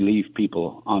when we leave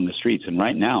people on the streets. And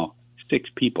right now, 6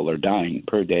 people are dying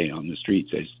per day on the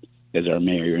streets, as our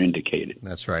mayor indicated.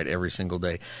 That's right, every single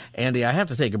day. Andy, I have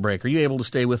to take a break. Are you able to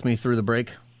stay with me through the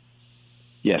break?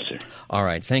 Yes, sir. All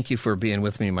right. Thank you for being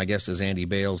with me. My guest is Andy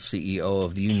Bales, CEO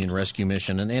of the Union Rescue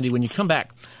Mission. And Andy, when you come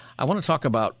back, I want to talk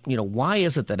about, why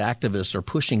is it that activists are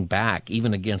pushing back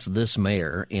even against this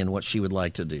mayor in what she would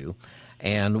like to do?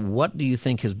 And what do you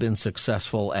think has been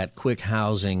successful at quick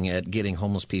housing, at getting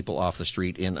homeless people off the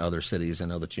street in other cities? I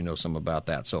know that you know some about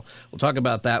that. So we'll talk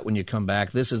about that when you come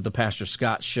back. This is the Pastor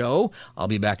Scott Show. I'll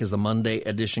be back as the Monday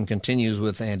edition continues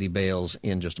with Andy Bales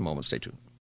in just a moment. Stay tuned.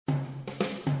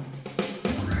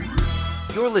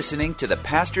 You're listening to the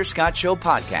Pastor Scott Show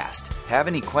podcast. Have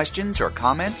any questions or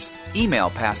comments?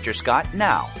 Email Pastor Scott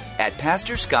now at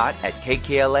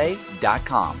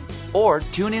pastorscott@kkla.com or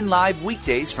tune in live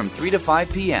weekdays from 3 to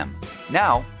 5 p.m.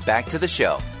 Now, back to the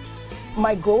show.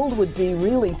 My goal would be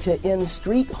really to end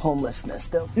street homelessness.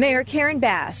 Mayor Karen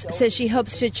Bass says she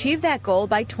hopes to achieve that goal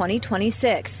by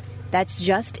 2026. That's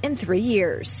just in 3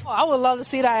 years. I would love to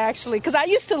see that, actually, because I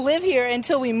used to live here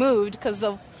until we moved because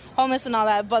of homeless and all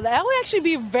that, but that would actually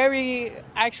be very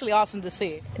awesome to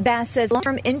see. Bass says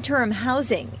long-term interim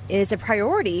housing is a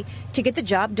priority to get the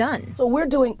job done. So we're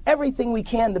doing everything we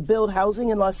can to build housing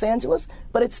in Los Angeles,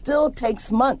 but it still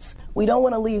takes months. We don't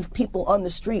want to leave people on the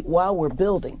street while we're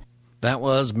building. That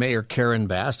was Mayor Karen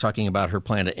Bass talking about her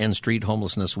plan to end street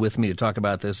homelessness. With me to talk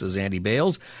about this is Andy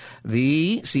Bales,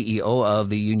 the CEO of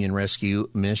the Union Rescue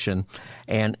Mission.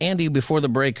 And Andy, before the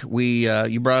break,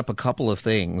 you brought up a couple of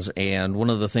things, and one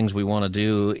of the things we want to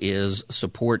do is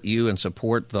support you and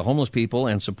support the homeless people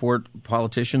and support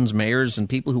politicians, mayors, and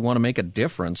people who want to make a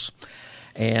difference.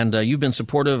 And you've been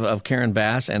supportive of Karen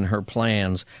Bass and her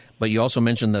plans, but you also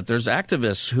mentioned that there's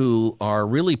activists who are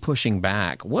really pushing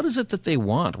back. What is it that they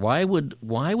want? Why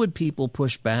would people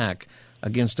push back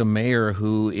against a mayor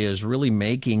who is really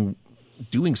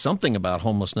doing something about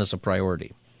homelessness a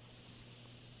priority?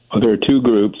 Well, there are two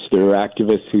groups. There are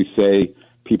activists who say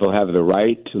people have the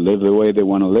right to live the way they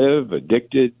want to live,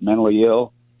 addicted, mentally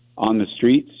ill, on the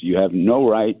streets. You have no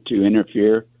right to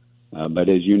interfere. But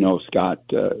as you know, Scott,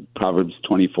 Proverbs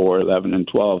 24:11 and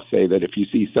 12 say that if you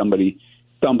see somebody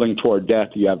stumbling toward death,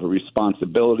 you have a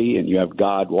responsibility and you have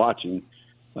God watching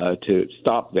to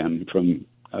stop them from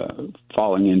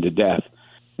falling into death.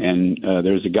 And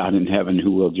there's a God in heaven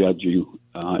who will judge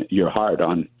your heart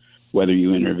on whether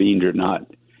you intervened or not.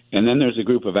 And then there's a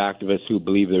group of activists who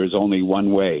believe there is only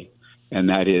one way, and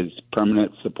that is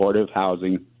permanent supportive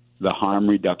housing, the harm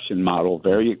reduction model,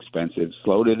 very expensive,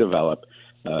 slow to develop.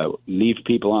 Leave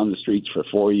people on the streets for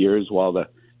 4 years while the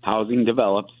housing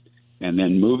develops, and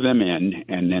then move them in.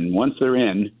 And then once they're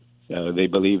in, they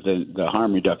believe that the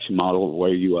harm reduction model,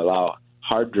 where you allow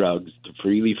hard drugs to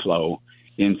freely flow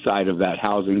inside of that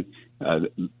housing,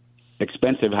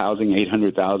 expensive housing,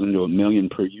 $800,000 to $1 million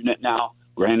per unit now,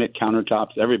 granite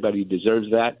countertops. Everybody deserves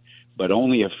that, but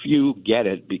only a few get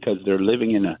it because they're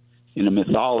living in a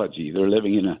mythology. They're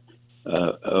living in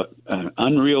an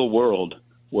unreal world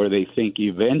where they think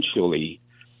eventually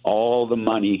all the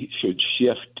money should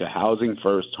shift to housing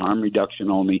first, harm reduction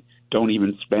only. Don't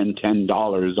even spend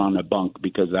 $10 on a bunk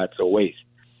because that's a waste.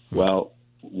 Well,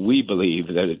 we believe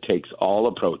that it takes all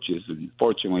approaches, and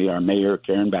fortunately our mayor,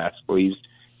 Karen Bass, believes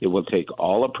it will take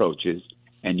all approaches,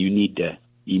 and you need to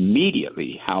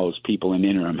immediately house people in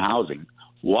interim housing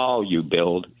while you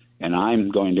build. And I'm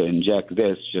going to inject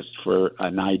this just for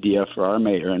an idea for our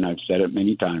mayor, and I've said it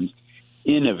many times,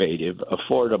 innovative,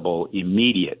 affordable,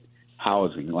 immediate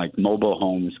housing like mobile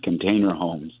homes, container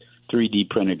homes, 3D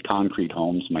printed concrete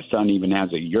homes. My son even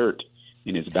has a yurt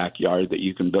in his backyard that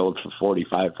you can build for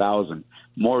 $45,000.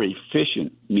 More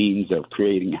efficient means of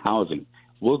creating housing.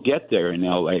 We'll get there in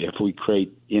LA if we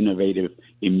create innovative,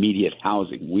 immediate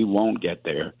housing. We won't get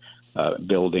there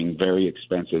building very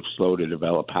expensive, slow to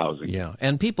develop housing. Yeah,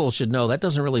 and people should know that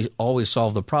doesn't really always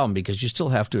solve the problem because you still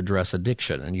have to address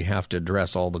addiction and you have to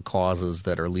address all the causes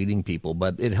that are leading people,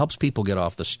 but it helps people get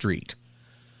off the street.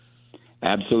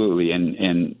 Absolutely,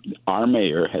 and our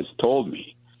mayor has told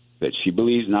me that she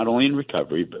believes not only in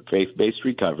recovery, but faith-based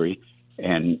recovery,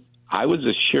 and I was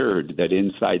assured that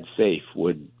Inside Safe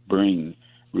would bring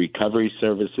recovery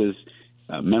services,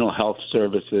 mental health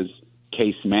services,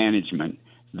 case management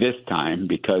this time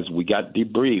because we got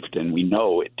debriefed and we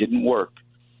know it didn't work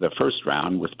the first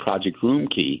round with Project Room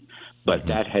Key, but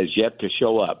that has yet to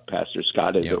show up, Pastor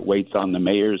Scott, as it waits on the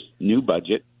mayor's new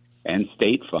budget and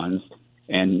state funds.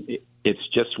 And it's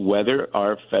just whether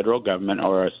our federal government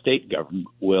or our state government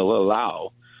will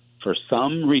allow for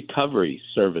some recovery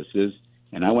services.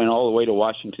 And I went all the way to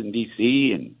Washington,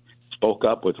 D.C. and spoke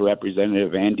up with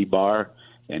Representative Andy Barr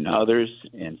and others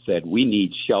and said, we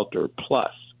need shelter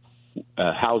plus.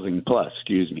 Housing plus,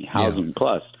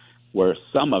 plus, where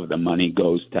some of the money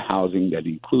goes to housing that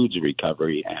includes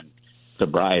recovery and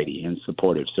sobriety and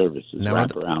supportive services,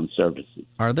 wraparound services.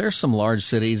 Are there some large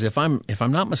cities, if I'm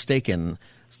not mistaken,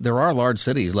 there are large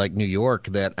cities like New York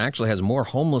that actually has more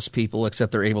homeless people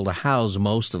except they're able to house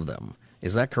most of them.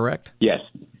 Is that correct? Yes.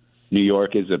 New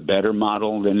York is a better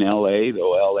model than L.A.,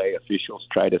 though L.A. officials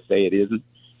try to say it isn't.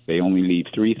 They only leave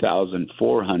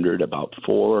 3,400, about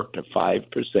 4 to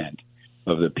 5%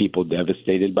 of the people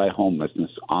devastated by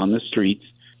homelessness on the streets,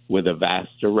 with a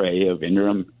vast array of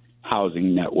interim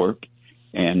housing network.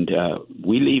 And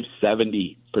we leave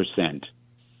 70%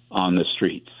 on the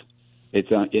streets.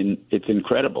 It's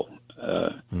incredible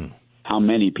how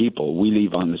many people we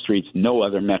leave on the streets. No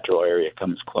other metro area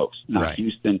comes close. Not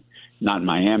Houston, not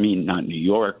Miami, not New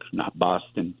York, not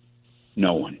Boston,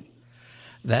 no one.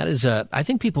 That is I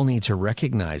think people need to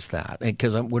recognize that,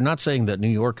 because we're not saying that New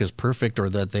York is perfect or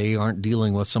that they aren't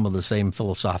dealing with some of the same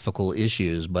philosophical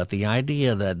issues, but the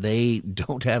idea that they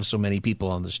don't have so many people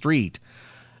on the street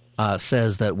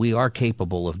says that we are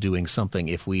capable of doing something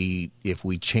if we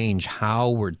change how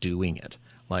we're doing it,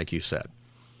 like you said.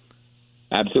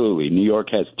 Absolutely. New York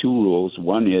has two rules.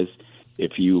 One is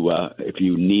if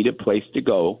you need a place to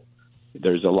go,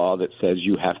 there's a law that says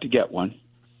you have to get one.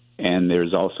 And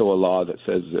there's also a law that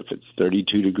says if it's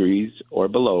 32 degrees or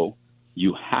below,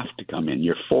 you have to come in.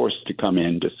 You're forced to come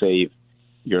in to save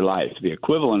your life. The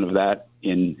equivalent of that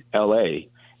in L.A.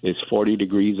 is 40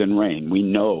 degrees and rain. We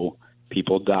know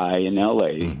people die in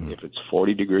L.A. if it's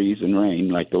 40 degrees and rain,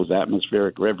 like those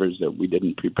atmospheric rivers that we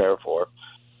didn't prepare for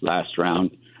last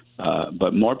round.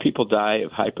 But more people die of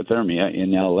hypothermia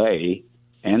in L.A.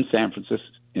 and San Francisco,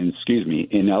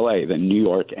 in L.A. than New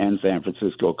York and San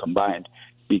Francisco combined,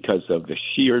 because of the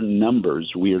sheer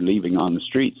numbers we are leaving on the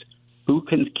streets. Who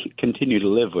can continue to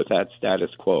live with that status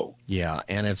quo? Yeah,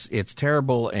 and it's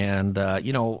terrible. And,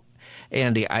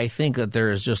 Andy, I think that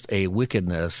there is just a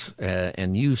wickedness,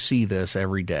 and you see this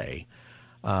every day,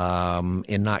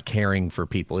 in not caring for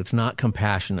people. It's not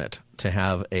compassionate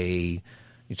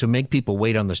to make people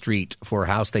wait on the street for a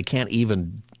house they can't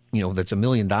even, that's $1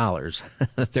 million.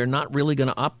 They're not really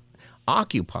going to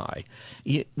occupy.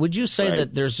 Would you say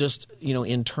that there's just,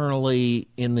 internally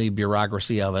in the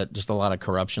bureaucracy of it, just a lot of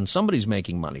corruption? Somebody's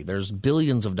making money. There's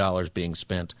billions of dollars being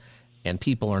spent, and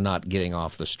people are not getting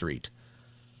off the street.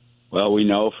 Well, we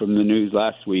know from the news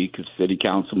last week, a city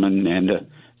councilman and a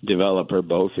developer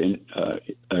both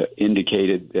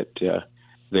indicated that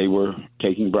they were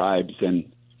taking bribes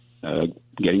and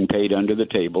getting paid under the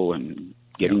table and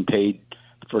getting paid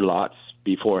for lots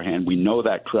beforehand. We know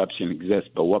that corruption exists,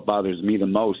 but what bothers me the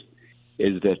most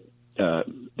is that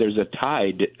there's a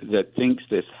tide that thinks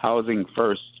this housing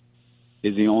first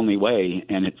is the only way,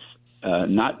 and it's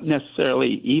not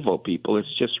necessarily evil people.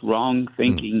 It's just wrong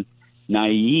thinking,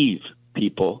 naive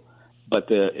people, but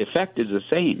the effect is the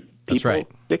same. That's right.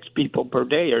 6 people per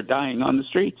day are dying on the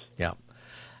streets. Yeah.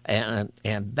 And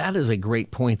that is a great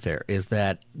point there, is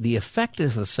that the effect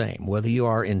is the same, whether you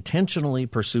are intentionally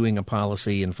pursuing a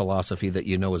policy and philosophy that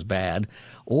you know is bad,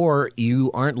 or you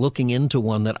aren't looking into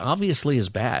one that obviously is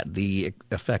bad. The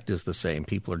effect is the same.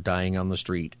 People are dying on the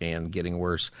street and getting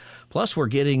worse. Plus, we're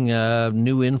getting a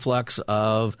new influx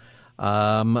of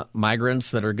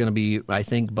migrants that are going to be, I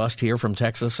think, bust here from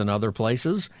Texas and other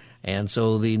places. And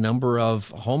so the number of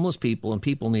homeless people and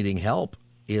people needing help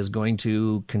is going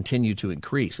to continue to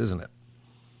increase, isn't it?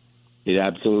 It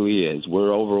absolutely is.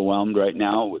 We're overwhelmed right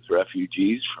now with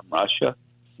refugees from Russia,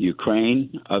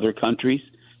 Ukraine, other countries,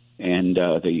 and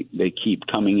they keep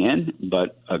coming in.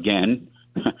 But again,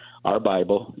 our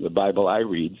Bible, the Bible I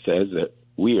read, says that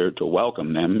we are to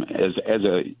welcome them as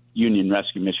a Union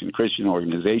Rescue Mission Christian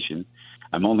organization.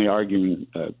 I'm only arguing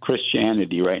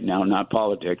Christianity right now, not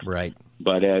politics. Right.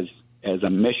 But as a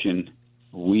mission,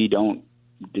 we don't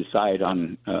decide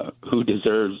on who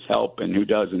deserves help and who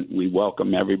doesn't. We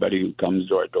welcome everybody who comes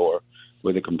to our door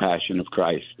with the compassion of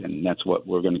Christ, and that's what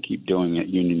we're going to keep doing at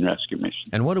Union Rescue Mission.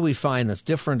 And what do we find that's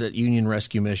different at Union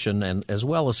Rescue Mission, and as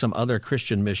well as some other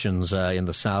Christian missions in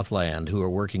the Southland who are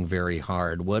working very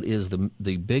hard? What is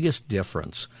the biggest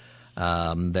difference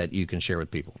that you can share with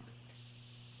people?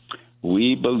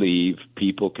 We believe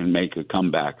people can make a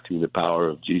comeback through the power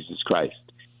of Jesus Christ,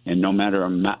 and no matter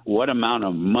what amount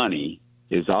of money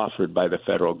is offered by the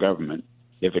federal government,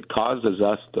 if it causes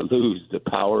us to lose the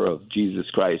power of Jesus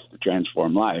Christ to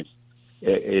transform lives,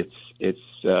 it's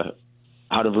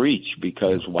out of reach,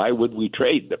 because why would we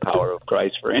trade the power of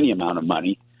Christ for any amount of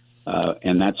money?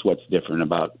 And that's what's different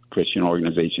about Christian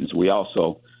organizations. We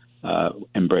also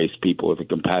embrace people with the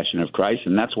compassion of Christ,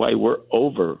 and that's why we're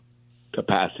over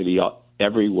capacity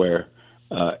everywhere.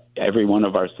 Every one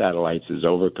of our satellites is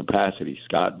over capacity,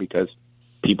 Scott, because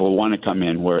people want to come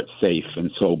in where it's safe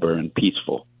and sober and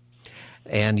peaceful.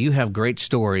 And you have great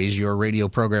stories. Your radio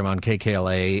program on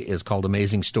KKLA is called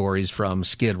Amazing Stories from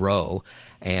Skid Row,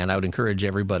 and I would encourage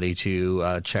everybody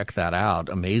to check that out.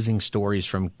 Amazing Stories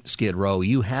from Skid Row.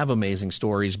 You have amazing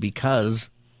stories because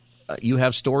you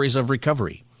have stories of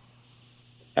recovery.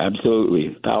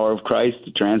 Absolutely. Power of Christ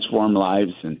to transform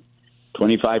lives. And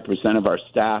 25% of our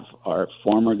staff are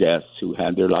former guests who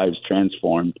had their lives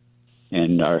transformed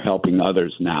and are helping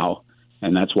others now.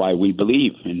 And that's why we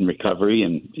believe in recovery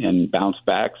and bounce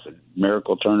backs and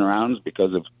miracle turnarounds,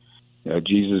 because of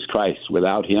Jesus Christ.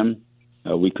 Without him,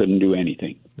 we couldn't do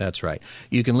anything. That's right.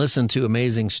 You can listen to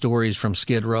Amazing Stories from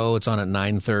Skid Row. It's on at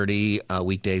 9:30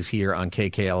 weekdays here on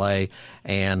KKLA.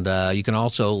 And you can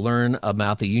also learn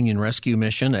about the Union Rescue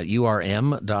Mission at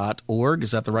urm.org.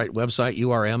 Is that the right website?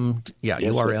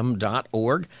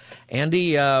 urm.org.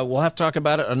 Andy, we'll have to talk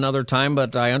about it another time,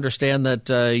 but I understand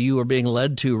that you are being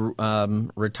led to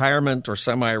retirement or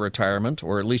semi-retirement,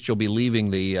 or at least you'll be leaving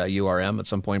the URM at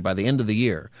some point by the end of the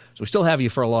year. So we still have you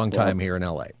for a long time here in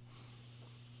L.A.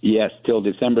 Yes, till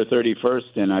December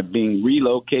 31st, and I'm being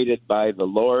relocated by the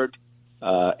Lord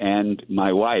and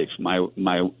my wife. My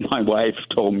wife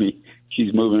told me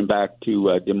she's moving back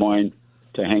to Des Moines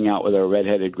to hang out with our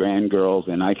redheaded grandgirls,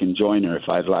 and I can join her if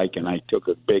I'd like. And I took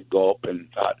a big gulp and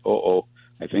thought,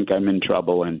 I think I'm in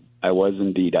trouble, and I was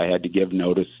indeed. I had to give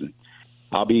notice. And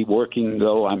I'll be working,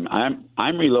 though. I'm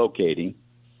relocating.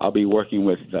 I'll be working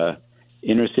with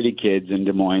inner city kids in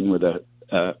Des Moines with a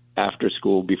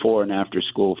before and after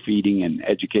school feeding and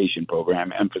education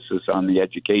program, emphasis on the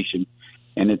education.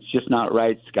 And it's just not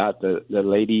right, Scott. The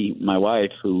lady, my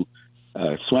wife, who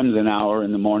swims an hour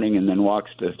in the morning and then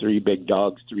walks the 3 big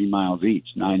dogs 3 miles each,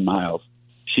 9 miles.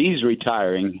 She's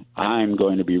retiring. I'm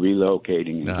going to be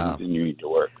relocating and continuing to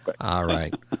work. But. All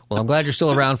right. Well, I'm glad you're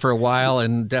still around for a while,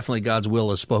 and definitely God's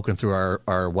will is spoken through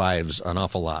our wives an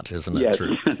awful lot, isn't that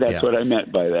true? Yes, that's what I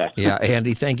meant by that. Yeah,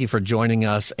 Andy, thank you for joining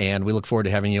us, and we look forward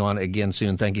to having you on again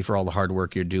soon. Thank you for all the hard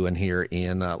work you're doing here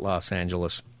in Los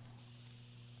Angeles.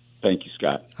 Thank you,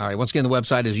 Scott. All right. Once again, the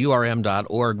website is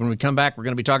urm.org. When we come back, we're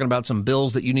going to be talking about some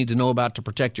bills that you need to know about to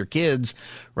protect your kids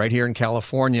right here in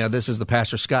California. This is the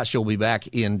Pastor Scott Show. We'll be back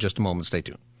in just a moment. Stay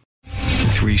tuned.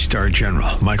 3-star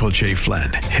General Michael J.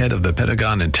 Flynn, head of the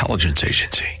Pentagon Intelligence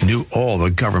Agency, knew all the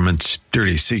government's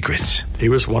dirty secrets. He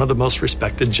was one of the most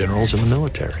respected generals in the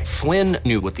military. Flynn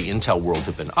knew what the intel world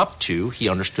had been up to. He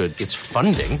understood its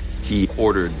funding. He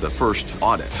ordered the first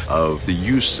audit of the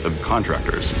use of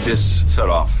contractors. This set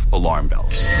off alarm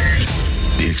bells.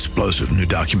 The explosive new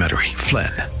documentary,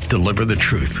 Flynn, Deliver the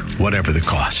Truth, Whatever the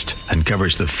Cost,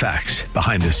 uncovers the facts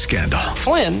behind this scandal.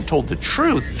 Flynn told the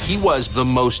truth. He was the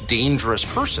most dangerous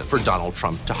person for Donald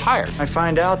Trump to hire. I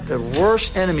find out the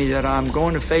worst enemy that I'm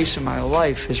going to face in my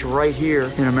life is right here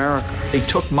in America. They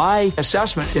took my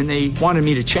assessment and they wanted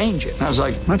me to change it. And I was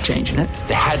like, I'm not changing it.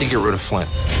 They had to get rid of Flynn.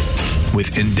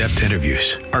 With in-depth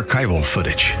interviews, archival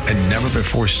footage, and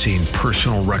never-before-seen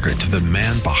personal records of the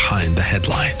man behind the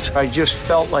headlines. I just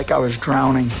felt like I was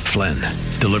drowning. Flynn,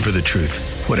 Deliver the Truth,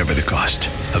 Whatever the Cost.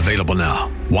 Available now.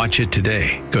 Watch it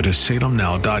today. Go to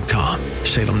salemnow.com.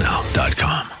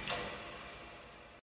 salemnow.com.